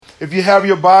If you have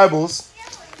your Bibles,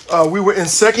 we were in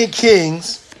 2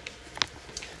 Kings.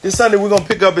 This Sunday we're going to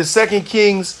pick up in 2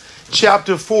 Kings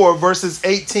chapter 4, verses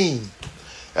 18.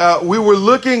 We were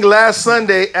looking last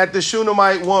Sunday at the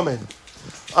Shunammite woman.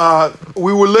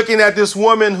 We were looking at this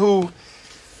woman who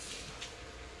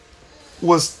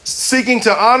was seeking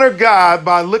to honor God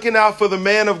by looking out for the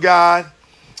man of God.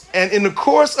 And in the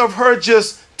course of her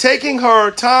just taking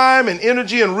her time and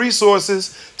energy and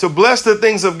resources to bless the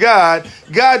things of God,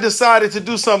 God decided to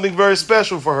do something very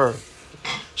special for her.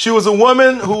 She was a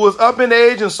woman who was up in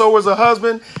age, and so was her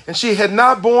husband, and she had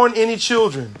not borne any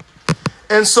children.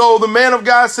 And so the man of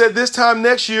God said, this time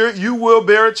next year, you will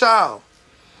bear a child.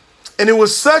 And it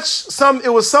was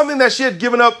something that she had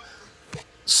given up.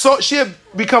 So she had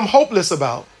become hopeless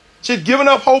about. She had given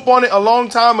up hope on it a long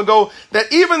time ago,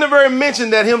 that even the very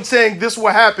mention that him saying this will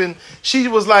happen, she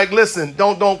was like, listen,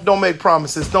 don't make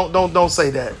promises. Don't say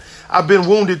that. I've been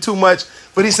wounded too much.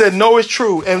 But he said, no, it's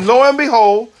true. And lo and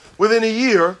behold, within a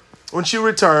year, when she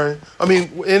returned,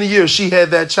 in a year, she had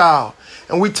that child.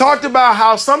 And we talked about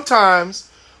how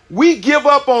sometimes we give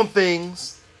up on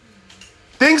things.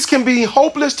 Things can be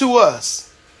hopeless to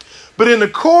us. But in the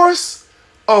course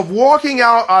of walking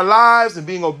out our lives and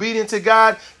being obedient to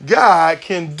God, God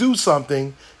can do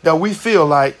something that we feel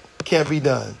like can't be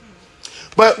done.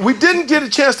 But we didn't get a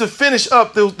chance to finish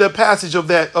up the passage of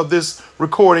this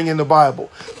recording in the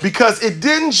Bible, because it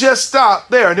didn't just stop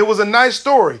there. And it was a nice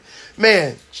story.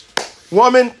 Man,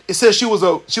 woman, it says she was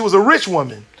a rich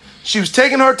woman. She was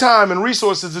taking her time and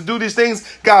resources to do these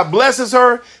things. God blesses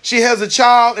her. She has a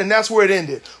child, and that's where it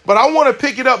ended. But I want to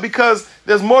pick it up because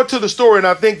there's more to the story, and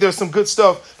I think there's some good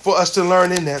stuff for us to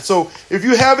learn in that. So if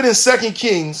you have it in 2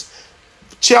 Kings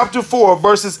chapter 4,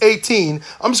 verses 18,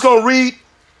 I'm just going to read.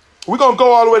 We're going to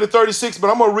go all the way to 36, but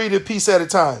I'm going to read it a piece at a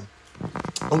time,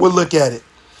 and we'll look at it.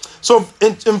 So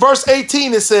in verse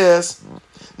 18, it says,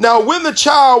 now when the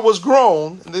child was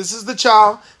grown, and this is the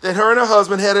child that her and her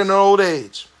husband had in her old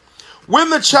age.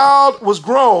 When the child was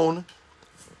grown,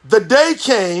 the day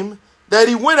came that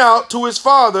he went out to his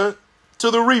father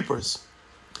to the reapers.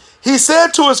 He said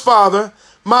to his father,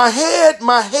 my head,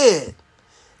 my head.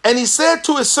 And he said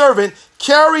to his servant,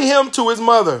 carry him to his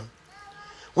mother.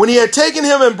 When he had taken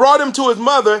him and brought him to his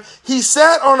mother, he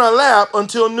sat on her lap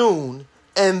until noon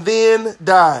and then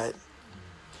died.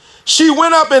 She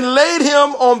went up and laid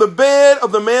him on the bed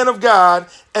of the man of God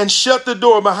and shut the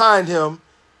door behind him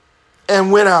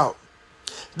and went out.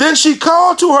 Then she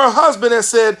called to her husband and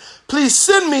said, please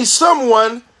send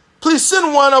one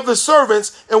of the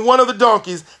servants and one of the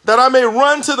donkeys, that I may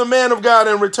run to the man of God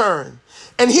and return.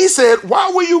 And he said, why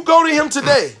will you go to him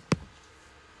today?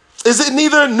 Is it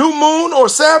neither new moon or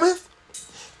Sabbath?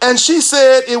 And she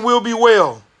said, it will be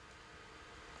well.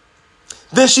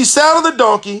 Then she saddled the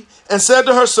donkey and said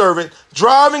to her servant,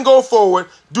 drive and go forward.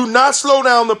 Do not slow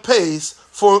down the pace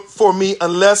for me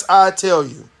unless I tell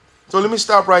you. So let me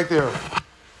stop right there.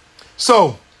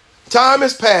 So time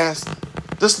has passed.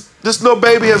 This little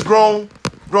baby has grown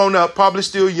up, probably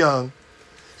still young.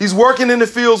 He's working in the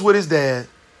fields with his dad.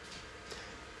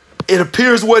 It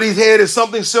appears what he's had is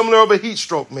something similar of a heat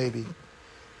stroke, maybe.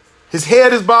 His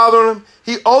head is bothering him.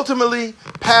 He ultimately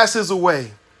passes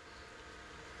away.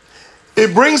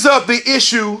 It brings up the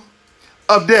issue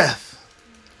of death.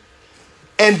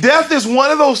 And death is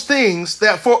one of those things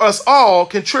that for us all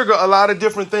can trigger a lot of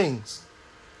different things.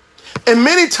 And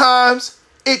many times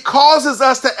it causes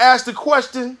us to ask the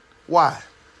question, why?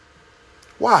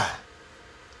 Why?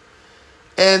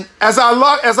 And as I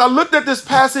looked at this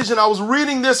passage and I was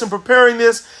reading this and preparing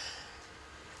this,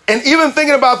 and even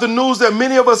thinking about the news that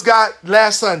many of us got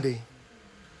last Sunday,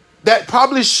 that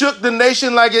probably shook the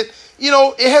nation like it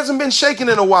hasn't been shaken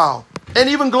in a while, and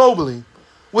even globally,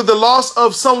 with the loss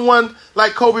of someone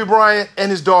like Kobe Bryant and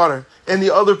his daughter and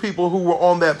the other people who were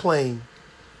on that plane.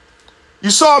 You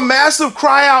saw a massive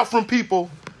cry out from people.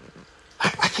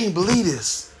 I can't believe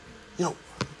this.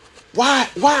 Why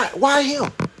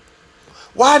him?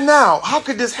 Why now? How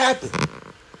could this happen?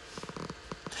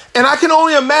 And I can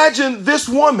only imagine this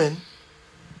woman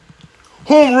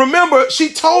whom, remember,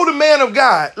 she told the man of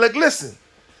God, like, listen,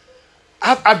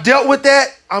 I've dealt with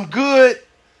that. I'm good.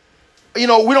 We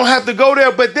don't have to go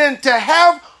there. But then to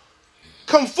have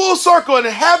come full circle and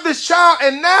have this child,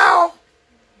 and now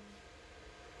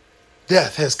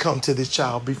death has come to this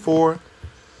child before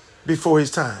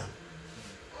his time.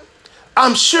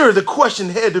 I'm sure the question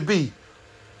had to be,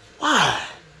 why?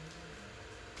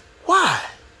 Why?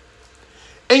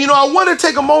 And I want to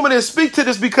take a moment and speak to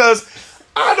this, because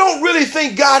I don't really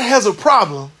think God has a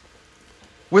problem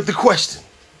with the question.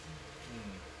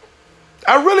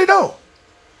 I really don't.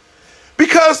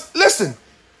 Because, listen,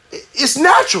 It's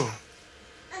natural.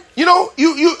 You know,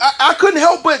 I couldn't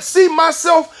help but see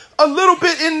myself a little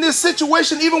bit in this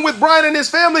situation, even with Brian and his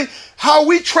family, how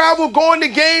we travel, going to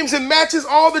games and matches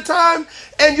all the time.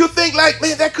 And you think like,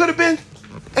 man, that could have been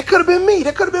me.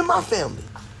 That could have been my family.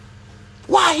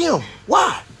 Why him?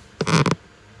 Why?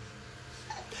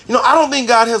 You know, I don't think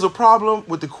God has a problem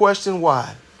with the question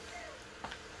why.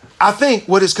 I think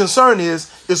what his concern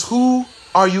is who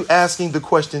are you asking the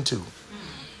question to?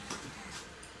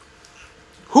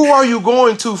 Who are you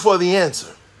going to for the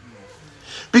answer?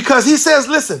 Because he says,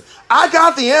 listen, I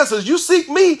got the answers. You seek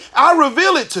me, I'll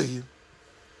reveal it to you.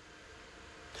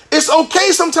 It's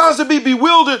okay sometimes to be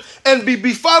bewildered and be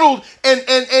befuddled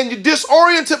and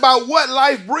disoriented by what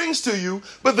life brings to you.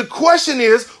 But the question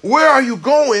is, where are you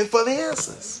going for the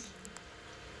answers?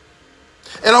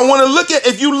 And I want to look at,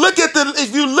 if you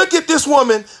look at this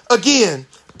woman again,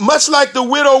 much like the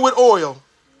widow with oil,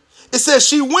 it says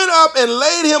she went up and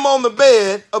laid him on the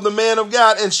bed of the man of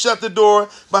God and shut the door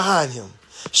behind him.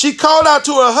 She called out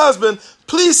to her husband,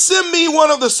 please send me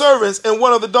one of the servants and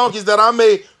one of the donkeys that I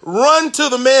may run to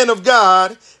the man of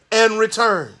God and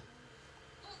return.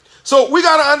 So we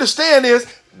got to understand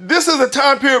this is a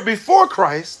time period before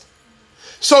Christ.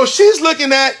 So she's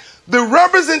looking at the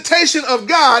representation of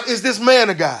God is this man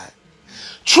of God.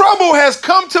 Trouble has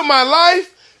come to my life.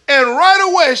 And right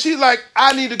away, she's like,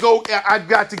 I need to go. I've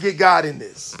got to get God in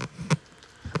this.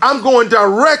 I'm going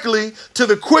directly to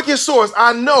the quickest source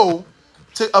I know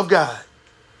of God.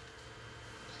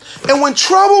 And when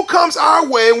trouble comes our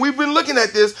way, and we've been looking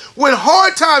at this, when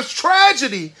hard times,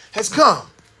 tragedy has come,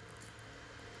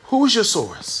 who is your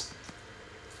source?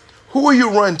 Who will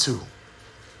you run to?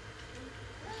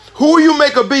 Who will you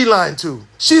make a beeline to?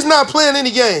 She's not playing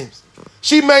any games.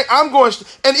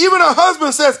 And even her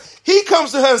husband says, he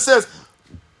comes to her and says,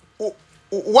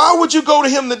 why would you go to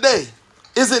him today?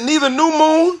 Is it neither new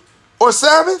moon or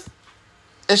Sabbath?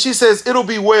 And she says, it'll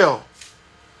be well.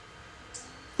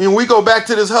 And we go back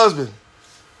to this husband.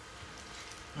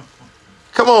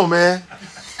 Come on, man.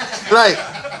 Like,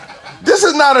 this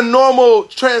is not a normal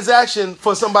transaction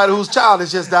for somebody whose child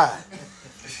has just died.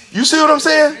 You see what I'm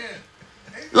saying?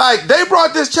 Like, they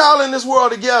brought this child in this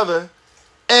world together,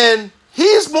 and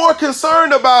he's more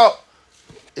concerned about,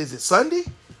 is it Sunday?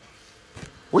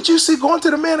 What you see going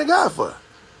to the man of God for?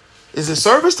 Is it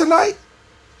service tonight?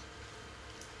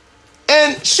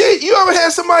 And you ever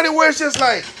had somebody where it's just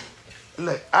like,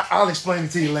 look, I'll explain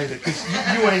it to you later, because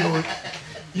you ain't going.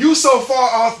 You so far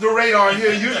off the radar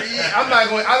here. I'm not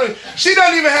going. She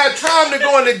doesn't even have time to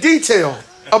go into detail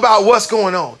about what's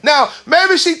going on. Now,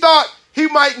 maybe she thought he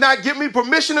might not give me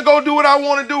permission to go do what I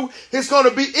want to do. It's going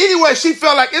to be anyway. She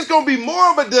felt like it's going to be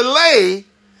more of a delay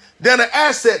than an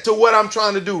asset to what I'm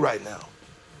trying to do right now.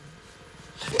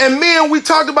 And man, we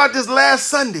talked about this last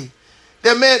Sunday.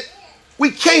 That man,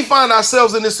 we can't find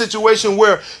ourselves in this situation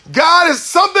where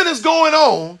something is going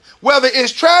on, whether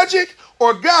it's tragic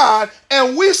or God,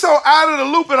 and we so out of the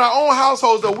loop in our own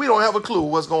households that we don't have a clue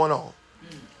what's going on.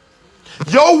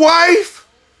 Your wife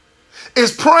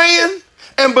is praying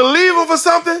and believing for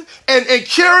something and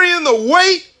carrying the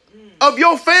weight of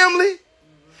your family,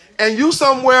 and you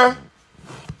somewhere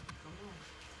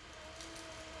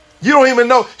you don't even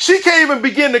know. She can't even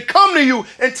begin to come to you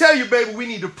and tell you, baby, we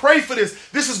need to pray for this.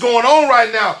 This is going on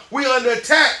right now. We're under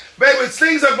attack. Baby,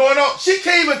 things are going on. She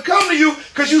can't even come to you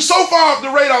because you're so far off the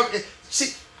radar.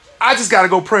 I just got to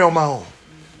go pray on my own.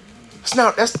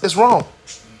 It's wrong.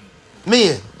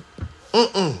 Men.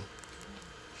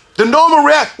 The normal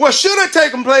reaction, what should have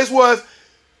taken place was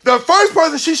the first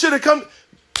person she should have come,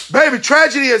 baby,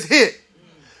 tragedy has hit.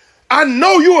 I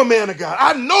know you're a man of God.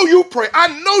 I know you pray. I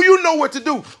know you know what to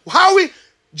do.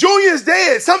 Junior's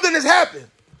dead. Something has happened.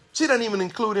 She doesn't even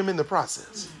include him in the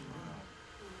process.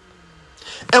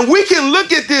 And we can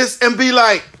look at this and be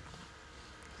like,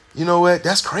 you know what?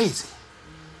 That's crazy.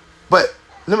 But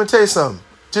let me tell you something.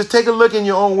 Just take a look in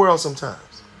your own world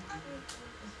sometimes.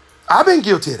 I've been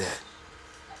guilty of that.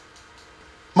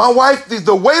 My wife,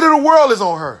 the weight of the world is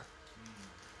on her.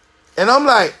 And I'm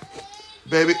like,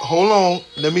 baby, hold on.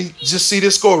 Let me just see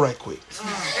this score right quick.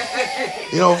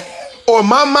 You know, or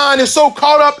my mind is so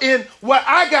caught up in what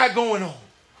I got going on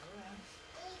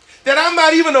that I'm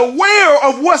not even aware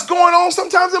of what's going on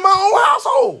sometimes in my own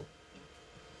household.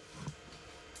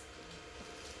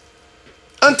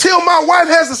 Until my wife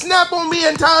has to snap on me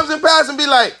in times and past and be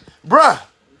like, bruh,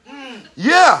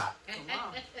 yeah.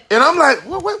 And I'm like,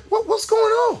 what's going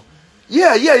on?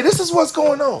 Yeah, this is what's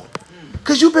going on.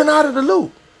 Because you've been out of the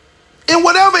loop. And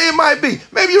whatever it might be.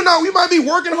 Maybe you might be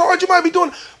working hard. You might be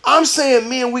doing. I'm saying,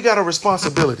 man, we got a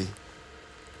responsibility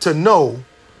to know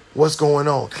what's going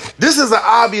on. This is an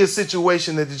obvious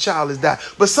situation that the child is dying.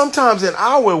 But sometimes in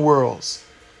our worlds,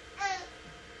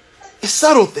 it's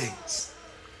subtle things,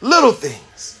 little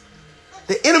things.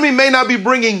 The enemy may not be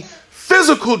bringing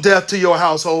physical death to your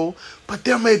household, but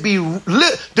there may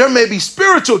be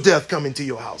spiritual death coming to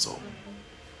your household.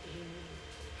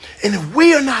 And if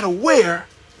we are not aware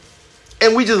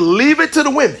and we just leave it to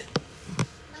the women,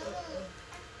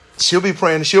 she'll be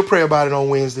praying. She'll pray about it on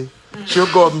Wednesday.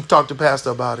 She'll go up and talk to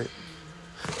pastor about it.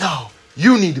 No,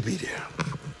 you need to be there.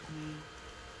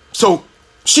 So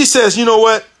she says, you know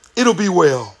what? It'll be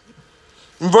well.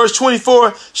 In verse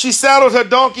 24, she saddled her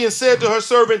donkey and said to her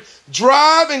servant,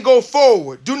 drive and go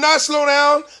forward. Do not slow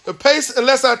down the pace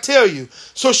unless I tell you.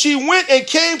 So she went and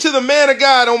came to the man of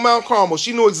God on Mount Carmel.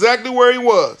 She knew exactly where he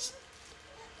was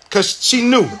because she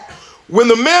knew. When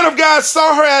the man of God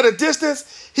saw her at a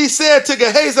distance, he said to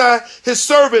Gehazi, his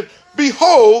servant,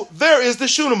 behold, there is the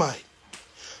Shunammite.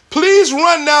 Please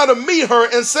run now to meet her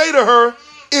and say to her,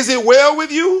 is it well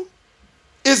with you?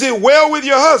 Is it well with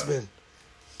your husband?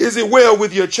 Is it well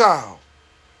with your child?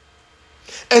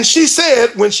 And she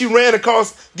said, when she ran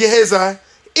across Gehazi,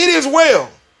 it is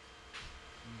well.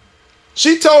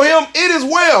 She told him, it is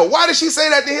well. Why did she say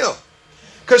that to him?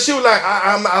 Because she was like,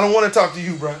 I don't want to talk to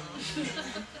you, bro.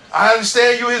 I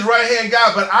understand you're his right-hand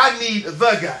guy, but I need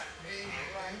the guy.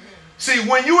 See,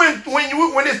 when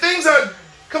the things are,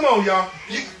 come on, y'all.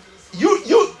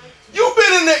 You've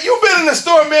been in the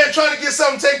store, man, trying to get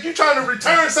something taken. You trying to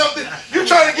return something. You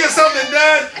trying to get something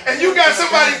done, and you got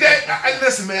somebody that.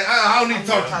 Listen, man, I don't need to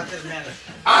talk to you.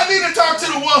 I need to talk to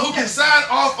the one who can sign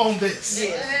off on this.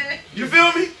 You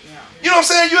feel me? You know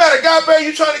what I'm saying? You had a guy back,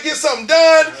 you trying to get something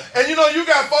done, and you know you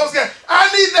got folks that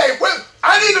I need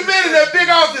a man in that big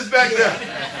office back there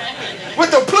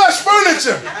with the plush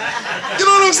furniture. You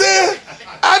know what I'm saying?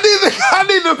 I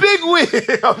need the big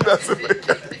wig. I'm messing with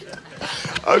you.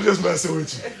 I'm just messing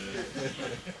with you.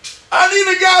 I need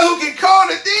a guy who can call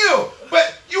the deal.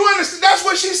 But you understand, that's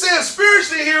what she's saying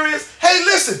spiritually here is, hey,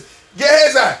 listen,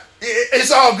 Gehazi,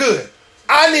 it's all good.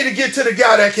 I need to get to the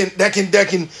guy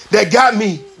that got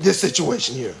me this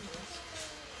situation here.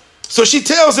 So she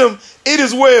tells him, it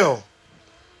is well.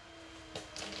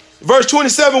 Verse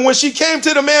 27, when she came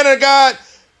to the man of God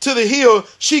to the hill,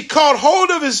 she caught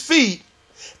hold of his feet,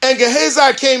 and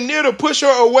Gehazi came near to push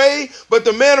her away, but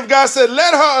the man of God said,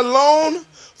 let her alone,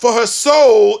 for her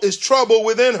soul is troubled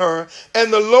within her,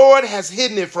 and the Lord has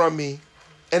hidden it from me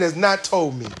and has not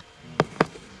told me.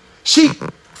 She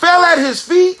fell at his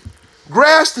feet,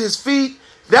 grasped his feet.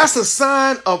 That's a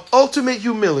sign of ultimate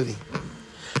humility.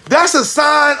 That's a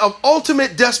sign of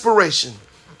ultimate desperation.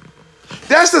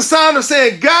 That's the sign of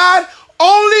saying, God,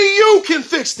 only you can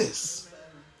fix this.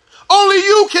 Only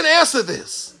you can answer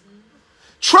this.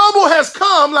 Trouble has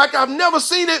come like I've never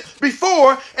seen it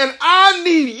before, and I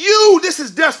need you. This is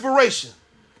desperation.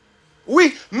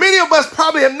 Many of us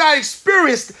probably have not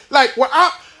experienced, like, well,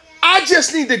 I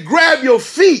just need to grab your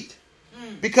feet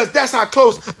because that's how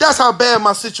close, that's how bad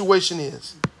my situation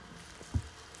is.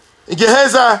 And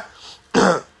Gehazi,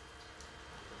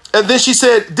 and then she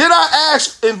said, did I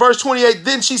ask, in verse 28,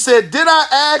 then she said, did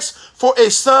I ask for a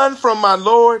son from my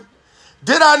Lord?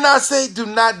 Did I not say, do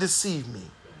not deceive me?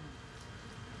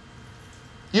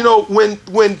 You know,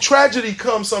 when tragedy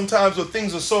comes sometimes or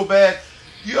things are so bad,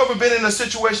 you ever been in a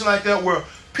situation like that where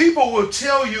people will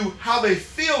tell you how they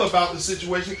feel about the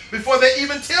situation before they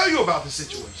even tell you about the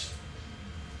situation?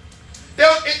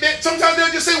 Sometimes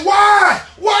they'll just say, why?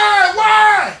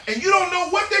 And you don't know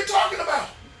what they're talking about.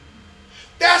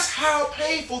 That's how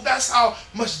painful, that's how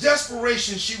much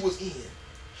desperation she was in.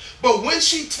 But when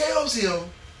she tells him,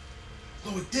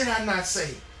 Lord, did I not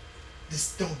say,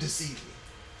 this, don't deceive me?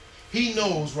 He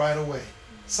knows right away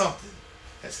something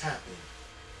has happened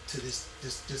to this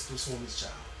woman's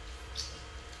child.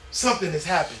 Something has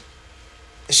happened.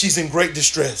 And she's in great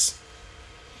distress.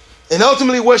 And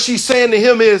ultimately what she's saying to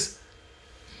him is,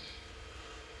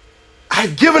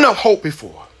 I've given up hope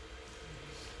before.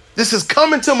 This has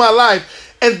come into my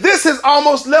life, and this has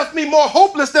almost left me more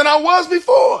hopeless than I was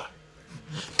before.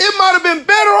 It might have been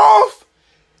better off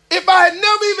if I had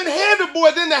never even had the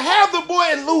boy than to have the boy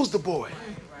and lose the boy.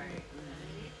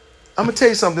 I'm going to tell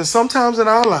you something. Sometimes in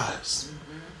our lives,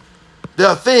 there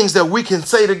are things that we can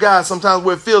say to God sometimes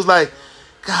where it feels like,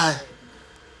 God,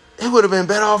 it would have been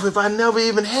better off if I never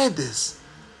even had this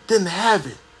than to have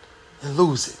it and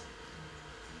lose it.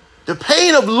 The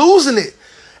pain of losing it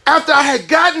after I had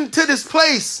gotten to this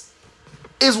place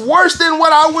is worse than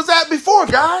what I was at before,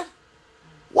 God.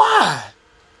 Why?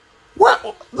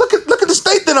 Look at the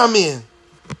state that I'm in.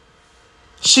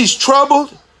 She's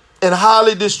troubled and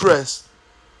highly distressed.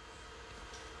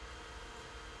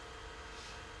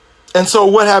 And so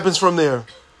what happens from there?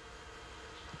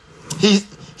 He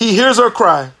hears her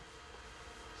cry.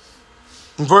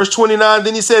 In verse 29,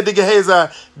 then he said to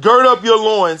Gehazi, gird up your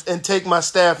loins and take my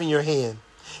staff in your hand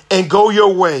and go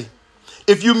your way.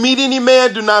 If you meet any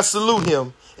man, do not salute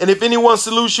him. And if anyone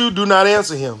salutes you, do not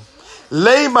answer him.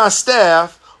 Lay my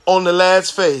staff on the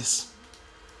lad's face.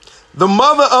 The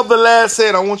mother of the lad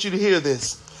said, I want you to hear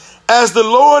this. As the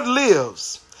Lord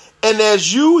lives, and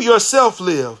as you yourself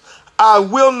live, I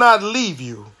will not leave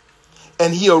you.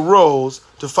 And he arose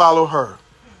to follow her.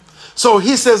 So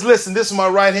he says, listen, this is my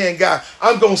right-hand guy.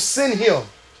 I'm going to send him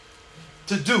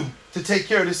to take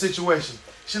care of this situation.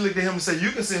 She looked at him and said, you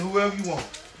can send whoever you want,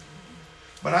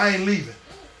 but I ain't leaving.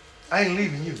 I ain't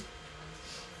leaving you.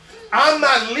 I'm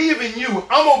not leaving you.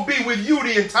 I'm going to be with you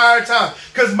the entire time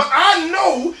because I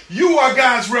know you are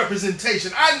God's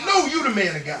representation. I know you the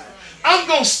man of God. I'm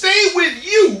going to stay with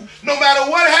you no matter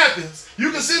what happens.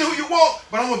 You can send who you want,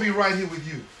 but I'm going to be right here with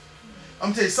you. I'm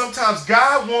going to tell you, sometimes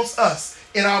God wants us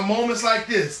in our moments like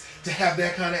this to have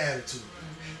that kind of attitude.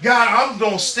 God, I'm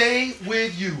going to stay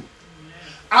with you.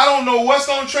 I don't know what's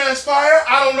going to transpire.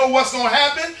 I don't know what's going to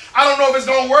happen. I don't know if it's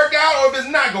going to work out or if it's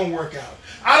not going to work out.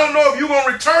 I don't know if you're going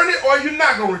to return it or you're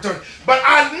not going to return it. But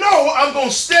I know I'm going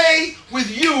to stay with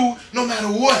you no matter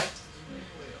what.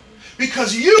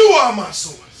 Because you are my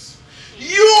source.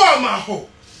 You are my hope.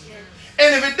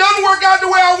 And if it doesn't work out the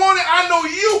way I want it, I know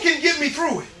you can get me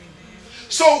through it.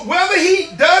 So whether he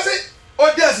does it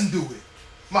or doesn't do it,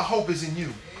 my hope is in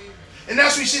you. And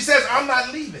that's what she says, I'm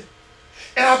not leaving.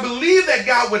 And I believe that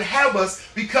God would have us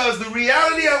because the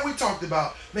reality that we talked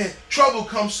about, man, trouble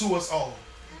comes to us all.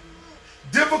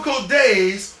 Difficult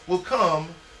days will come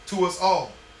to us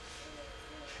all.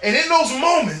 And in those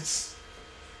moments,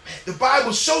 man, the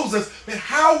Bible shows us that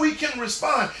how we can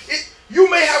respond. You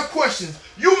may have questions.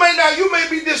 You may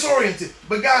be disoriented.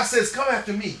 But God says, come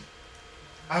after me.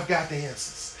 I've got the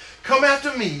answers. Come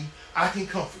after me. I can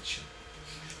comfort you.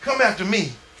 Come after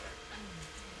me.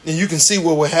 And you can see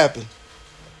what will happen.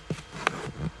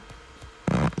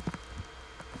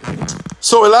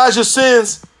 So Elijah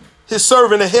sends his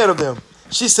servant ahead of them.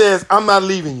 She says, I'm not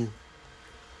leaving you.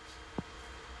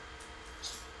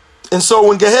 And so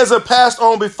when Gehazi passed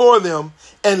on before them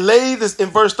and laid this, in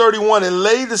verse 31, and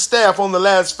laid the staff on the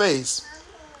lad's face,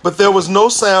 but there was no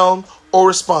sound or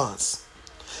response.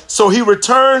 So he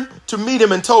returned to meet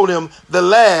him and told him, the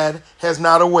lad has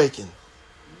not awakened.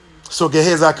 So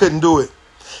Gehazi couldn't do it.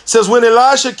 It says, when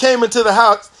Elisha came into the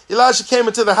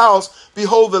house,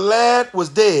 behold, the lad was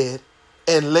dead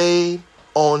and laid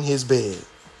on his bed.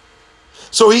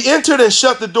 So he entered and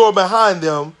shut the door behind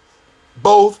them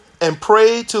both and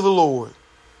prayed to the Lord.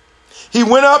 He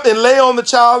went up and lay on the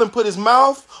child and put his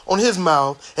mouth on his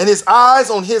mouth and his eyes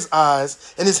on his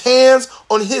eyes and his hands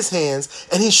on his hands.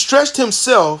 And he stretched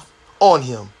himself on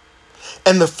him.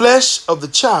 And the flesh of the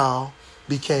child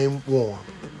became warm.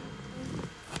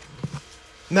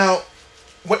 Now,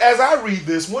 as I read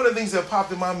this, one of the things that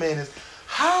popped in my mind is,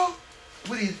 how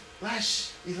would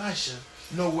Elisha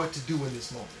know what to do in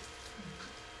this moment?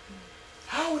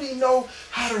 How would he know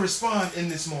how to respond in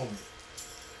this moment?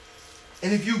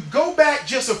 And if you go back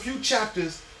just a few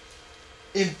chapters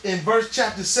in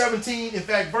chapter 17, in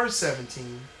fact, verse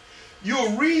 17,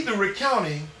 you'll read the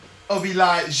recounting of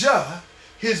Elijah,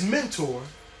 his mentor,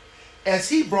 as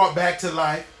he brought back to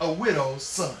life a widow's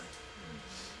son.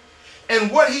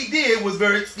 And what he did was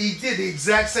he did the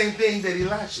exact same thing that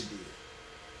Elisha did.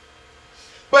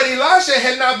 But Elisha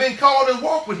had not been called to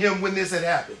walk with him when this had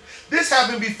happened. This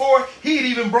happened before he had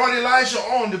even brought Elisha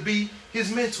on to be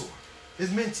his mentor, his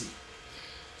mentee.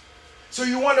 So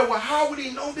you wonder, well, how would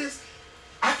he know this?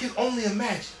 I can only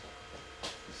imagine.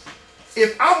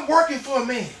 If I'm working for a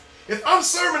man, if I'm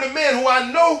serving a man who I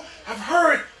know I've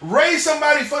heard raise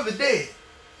somebody from the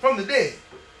dead,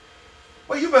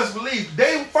 well, you best believe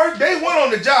day one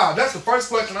on the job, that's the first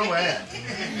question I'm going to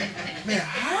ask. Man,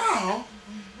 how?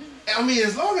 I mean,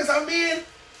 as long as I'm in,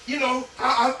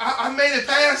 I made it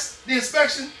past the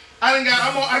inspection. I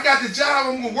got the job.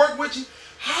 I'm going to work with you.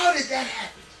 How did that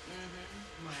happen?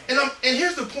 And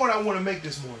here's the point I want to make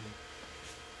this morning.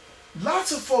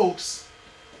 Lots of folks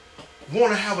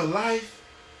want to have a life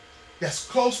that's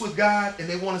close with God, and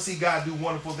they want to see God do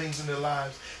wonderful things in their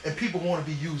lives, and people want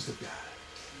to be used of God.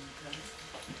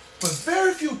 But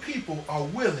very few people are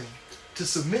willing to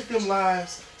submit their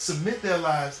lives,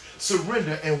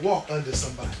 surrender, and walk under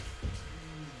somebody.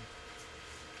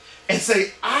 And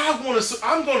say, I'm going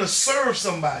to serve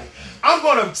somebody. I'm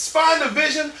going to find a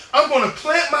vision. I'm going to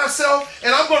plant myself,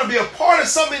 and I'm going to be a part of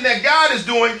something that God is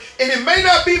doing, and it may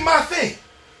not be my thing.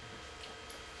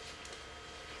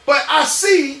 But I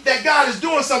see that God is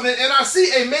doing something, and I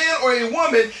see a man or a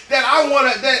woman that I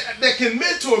want to that can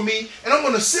mentor me, and I'm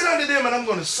going to sit under them and I'm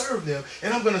going to serve them,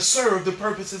 and I'm going to serve the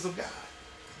purposes of God.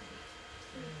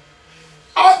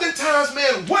 Oftentimes,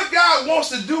 man, what God wants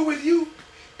to do with you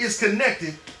is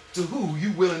connected to who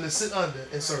you're willing to sit under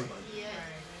and serve under.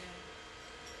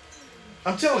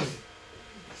 I'm telling you.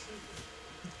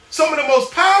 Some of the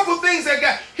most powerful things that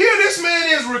God... Here this man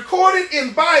is recorded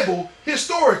in Bible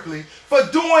historically for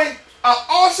doing an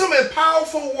awesome and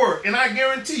powerful work. And I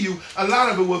guarantee you a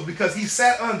lot of it was because he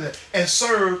sat under and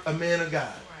served a man of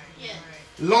God.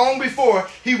 Long before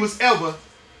he was ever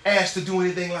asked to do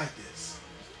anything like this.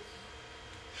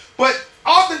 But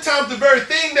oftentimes the very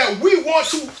thing that we want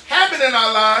to happen in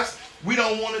our lives, we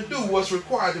don't want to do what's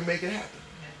required to make it happen.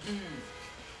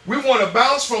 We want to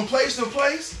bounce from place to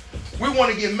place. We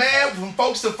want to get mad from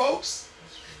folks to folks.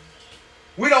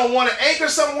 We don't want to anchor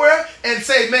somewhere and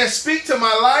say, man, speak to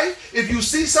my life. If you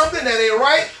see something that ain't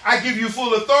right, I give you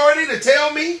full authority to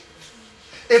tell me.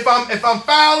 If I'm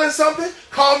fouling something,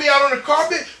 call me out on the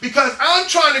carpet, because I'm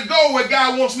trying to go where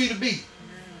God wants me to be.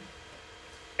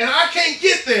 And I can't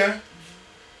get there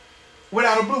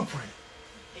without a blueprint.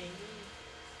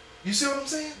 You see what I'm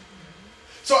saying?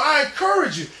 So I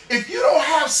encourage you, if you don't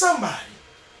have somebody,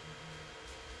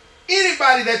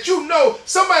 anybody that you know,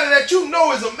 somebody that you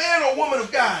know is a man or woman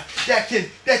of God that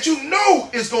you know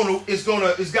is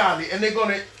godly, and they're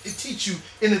gonna teach you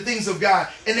in the things of God,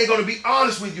 and they're gonna be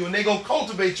honest with you, and they're gonna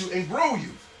cultivate you and grow you.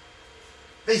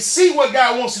 They see what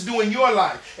God wants to do in your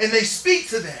life, and they speak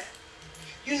to that.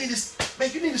 You need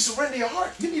to surrender your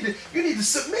heart. You need to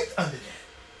submit under that.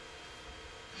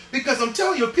 Because I'm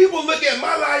telling you, people look at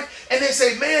my life and they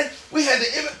say, man,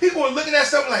 people are looking at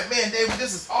stuff like, man, David,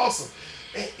 this is awesome.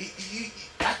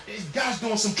 God's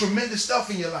doing some tremendous stuff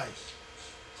in your life.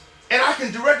 And I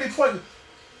can directly point,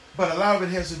 but a lot of it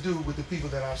has to do with the people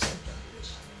that I've sent them.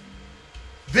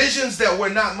 Visions that were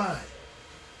not mine.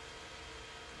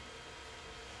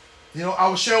 You know, I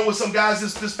was sharing with some guys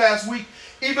this past week,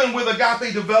 even with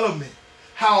Agape Development,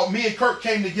 how me and Kirk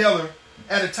came together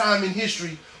at a time in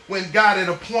history when God had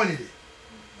appointed it.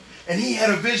 And he had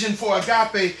a vision for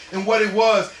Agape and what it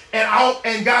was.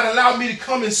 And God allowed me to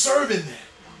come and serve in that.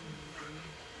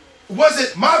 It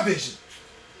wasn't my vision.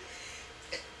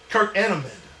 Kirk and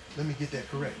Amanda. Let me get that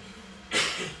correct.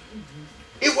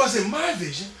 It wasn't my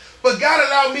vision, but God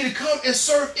allowed me to come and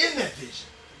serve in that vision.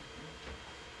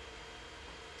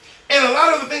 And a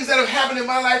lot of the things that have happened in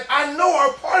my life, I know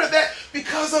are part of that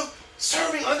because of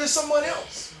serving under someone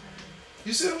else.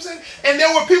 You see what I'm saying? And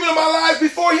there were people in my life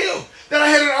before him that I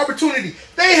had an opportunity.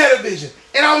 They had a vision,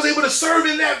 and I was able to serve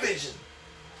in that vision.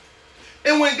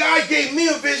 And when God gave me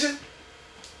a vision,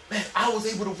 man, I was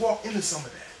able to walk into some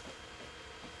of that.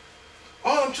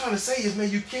 All I'm trying to say is,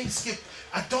 man, you can't skip.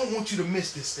 I don't want you to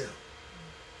miss this step.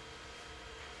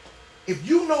 If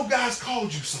you know God's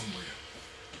called you somewhere,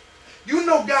 you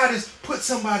know God has put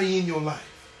somebody in your life,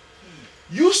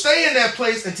 you stay in that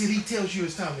place until he tells you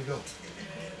it's time to go.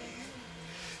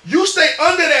 You stay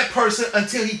under that person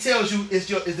until he tells you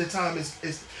the time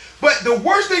is. But the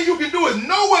worst thing you can do is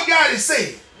know what God is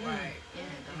saying. Right.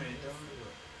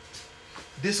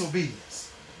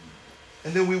 Disobedience.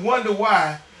 And then we wonder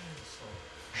why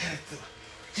it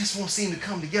just won't seem to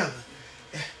come together.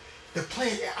 The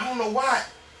plan, I don't know why.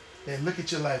 Man, look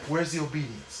at your life. Where's the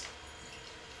obedience?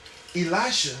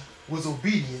 Elisha was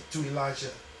obedient to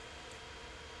Elijah.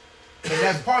 And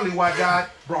that's partly why God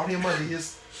brought him under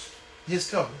his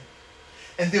covering.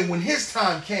 And then when his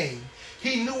time came,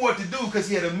 he knew what to do because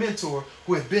he had a mentor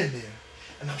who had been there.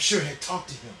 And I'm sure had talked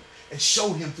to him and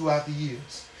showed him throughout the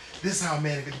years. This is how a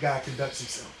man of God conducts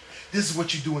himself. This is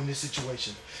what you do in this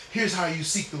situation. Here's how you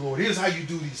seek the Lord. Here's how you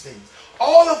do these things.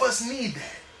 All of us need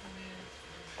that.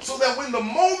 So that when the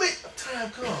moment of time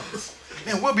comes,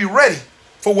 man, we'll be ready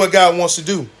for what God wants to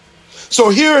do. So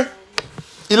here,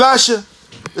 Elisha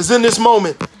is in this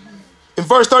moment. In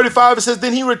verse 35, it says,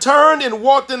 then he returned and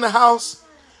walked in the house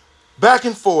back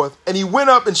and forth, and he went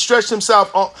up and stretched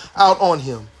himself out on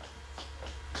him,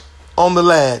 on the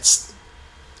lad.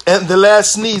 And the lad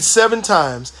sneezed 7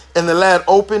 times, and the lad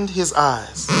opened his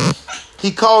eyes.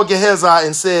 He called Gehazi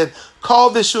and said, call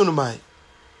this Shunammite.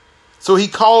 So he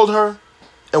called her,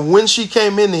 and when she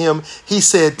came into him, he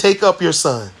said, take up your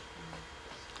son.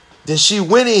 Then she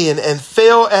went in and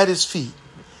fell at his feet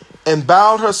and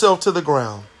bowed herself to the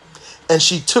ground. And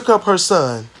she took up her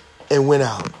son and went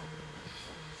out.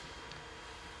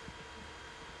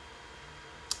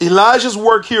 Elijah's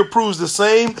work here proves the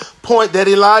same point that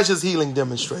Elijah's healing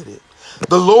demonstrated.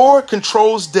 The Lord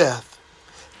controls death,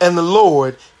 and the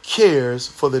Lord cares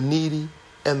for the needy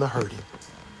and the hurting.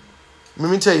 Let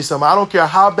me tell you something. I don't care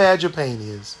how bad your pain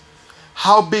is,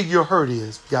 how big your hurt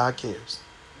is, God cares.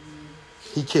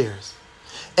 He cares.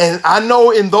 And I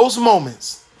know in those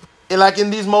moments, and like in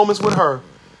these moments with her,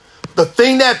 the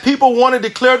thing that people want to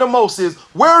declare the most is,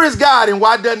 where is God and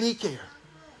why doesn't he care?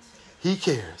 He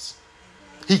cares.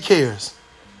 He cares.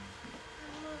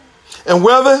 And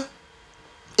whether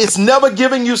it's never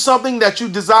giving you something that you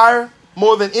desire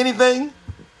more than anything,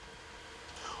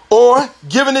 or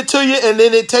giving it to you and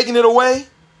then it taking it away,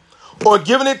 or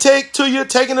giving it to you,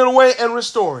 taking it away and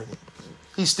restoring it,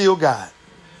 he's still God.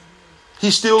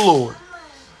 He's still Lord.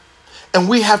 And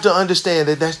we have to understand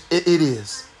that it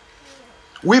is.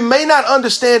 We may not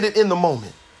understand it in the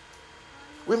moment.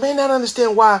 We may not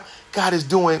understand why God is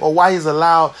doing or why he's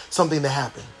allowed something to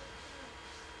happen.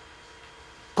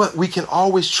 But we can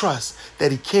always trust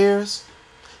that he cares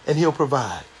and he'll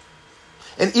provide.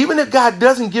 And even if God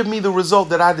doesn't give me the result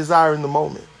that I desire in the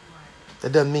moment,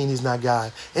 that doesn't mean he's not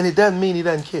God. And it doesn't mean he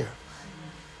doesn't care.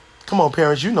 Come on,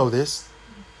 parents, you know this.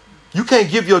 You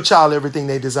can't give your child everything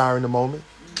they desire in the moment.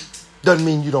 Doesn't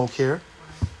mean you don't care.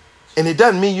 And it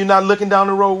doesn't mean you're not looking down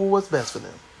the road with what's best for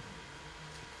them.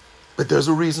 But there's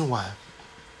a reason why.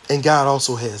 And God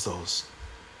also has those.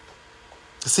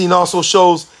 The scene also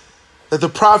shows that the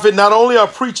prophet not only are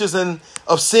preachers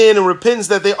of sin and repentance,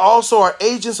 that they also are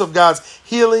agents of God's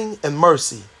healing and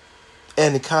mercy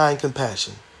and the kind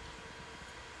compassion.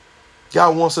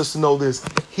 God wants us to know this.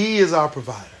 He is our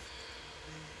provider.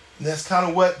 And that's kind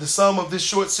of what the sum of this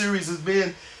short series has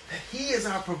been, that he is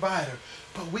our provider,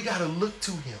 but we got to look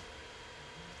to him.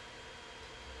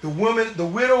 The woman, the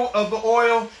widow of the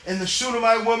oil and the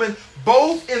Shunammite woman,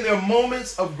 both in their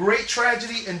moments of great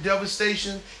tragedy and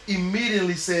devastation,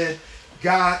 immediately said,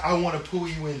 God, I want to pull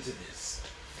you into this.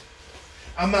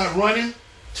 I'm not running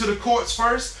to the courts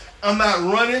first. I'm not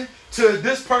running to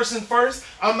this person first.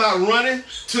 I'm not running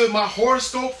to my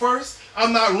horoscope first.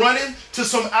 I'm not running to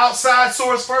some outside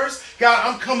source first. God,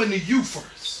 I'm coming to you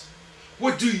first.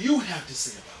 What do you have to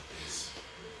say about this?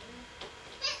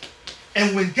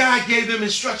 And when God gave them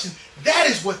instruction, that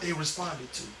is what they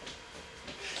responded to.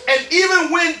 And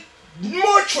even when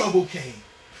more trouble came,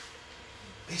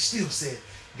 they still said,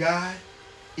 God,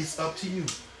 it's up to you.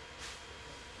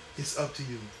 It's up to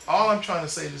you. All I'm trying to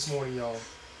say this morning, y'all,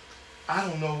 I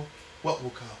don't know what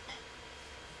will come.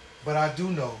 But I do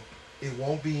know it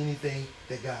won't be anything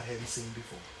that God hadn't seen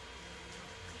before.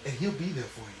 And he'll be there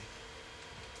for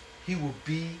you. He will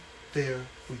be there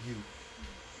for you.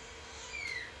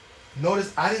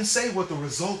 Notice I didn't say what the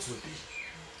results would be.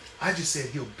 I just said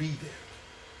he'll be there.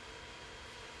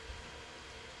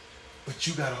 But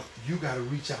you gotta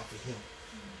reach out for him.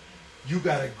 You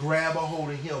got to grab a hold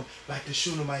of him like the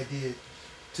Shunammite did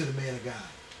to the man of God.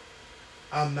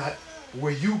 I'm not,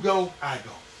 where you go, I go.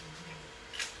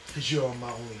 Because you're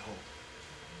my only hope.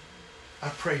 I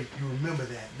pray you remember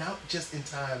that, not just in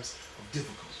times of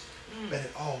difficulty, but at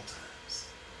all times.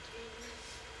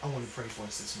 I want to pray for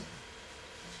us this morning.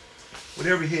 With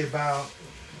every head bowed,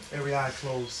 every eye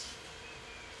closed.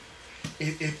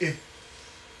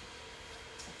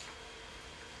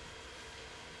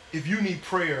 If you need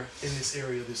prayer in this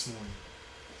area this morning,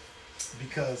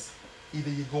 because either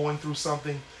you're going through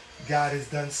something, God has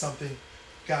done something,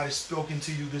 God has spoken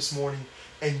to you this morning,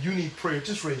 and you need prayer,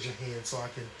 just raise your hand so I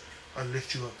can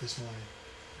lift you up this morning.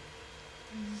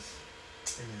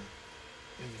 Amen.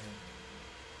 Amen.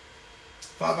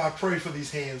 Father, I pray for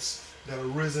these hands that are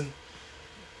risen.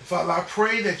 Father, I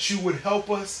pray that you would help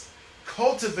us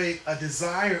cultivate a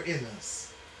desire in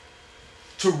us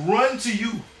to run to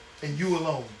you and you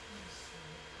alone.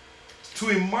 To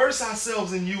immerse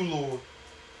ourselves in you, Lord.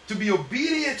 To be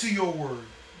obedient to your word.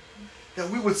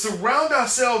 That we would surround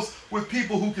ourselves with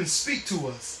people who can speak to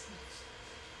us.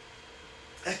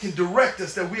 That can direct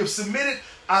us. That we have submitted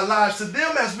our lives to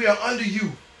them as we are under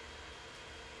you.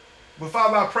 But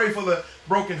Father, I pray for the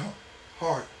broken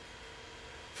heart.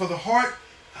 For the heart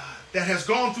that has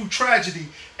gone through tragedy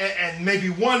and may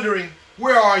be wondering,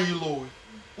 where are you, Lord?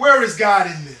 Where is God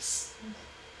in this?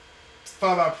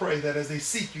 Father, I pray that as they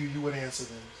seek you, you would answer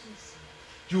them.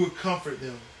 You would comfort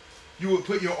them. You would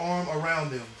put your arm around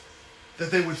them.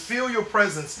 That they would feel your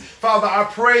presence. Father, I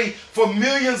pray for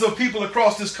millions of people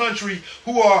across this country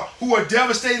who are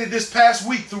devastated this past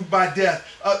week by death.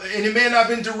 And it may not have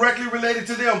been directly related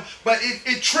to them, but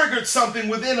it triggered something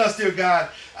within us, dear God.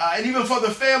 And even for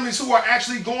the families who are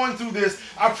actually going through this,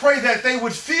 I pray that they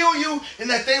would feel you and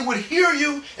that they would hear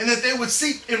you and that they would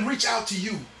seek and reach out to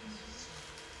you.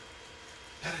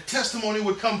 That a testimony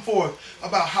would come forth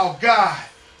about how God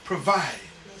provided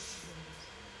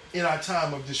in our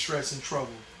time of distress and trouble.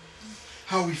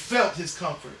 How we felt his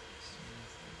comfort.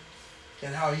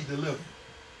 and how he delivered.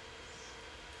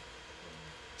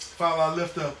 Father, I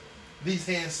lift up these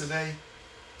hands today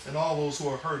and all those who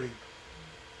are hurting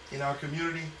in our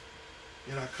community,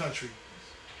 in our country.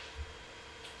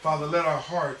 Father, let our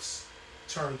hearts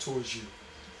turn towards you.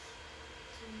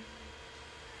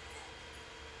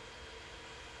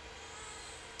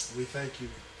 We thank you.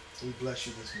 We bless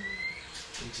you this morning.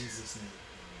 In Jesus' name,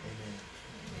 amen.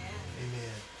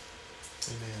 Amen.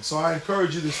 Amen. So I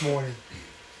encourage you this morning.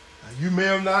 You may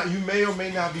or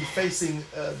may not be facing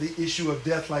the issue of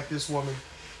death like this woman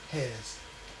has.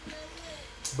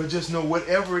 But just know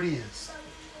whatever it is,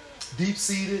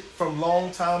 deep-seated from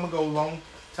long time ago, long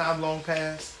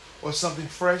past, or something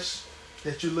fresh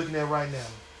that you're looking at right now,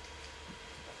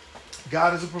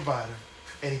 God is a provider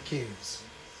and he cares.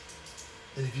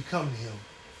 And if you come to him,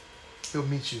 he'll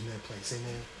meet you in that place.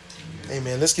 Amen.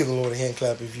 Amen. Let's give the Lord a hand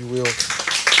clap if you will.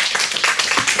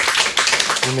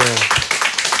 Amen.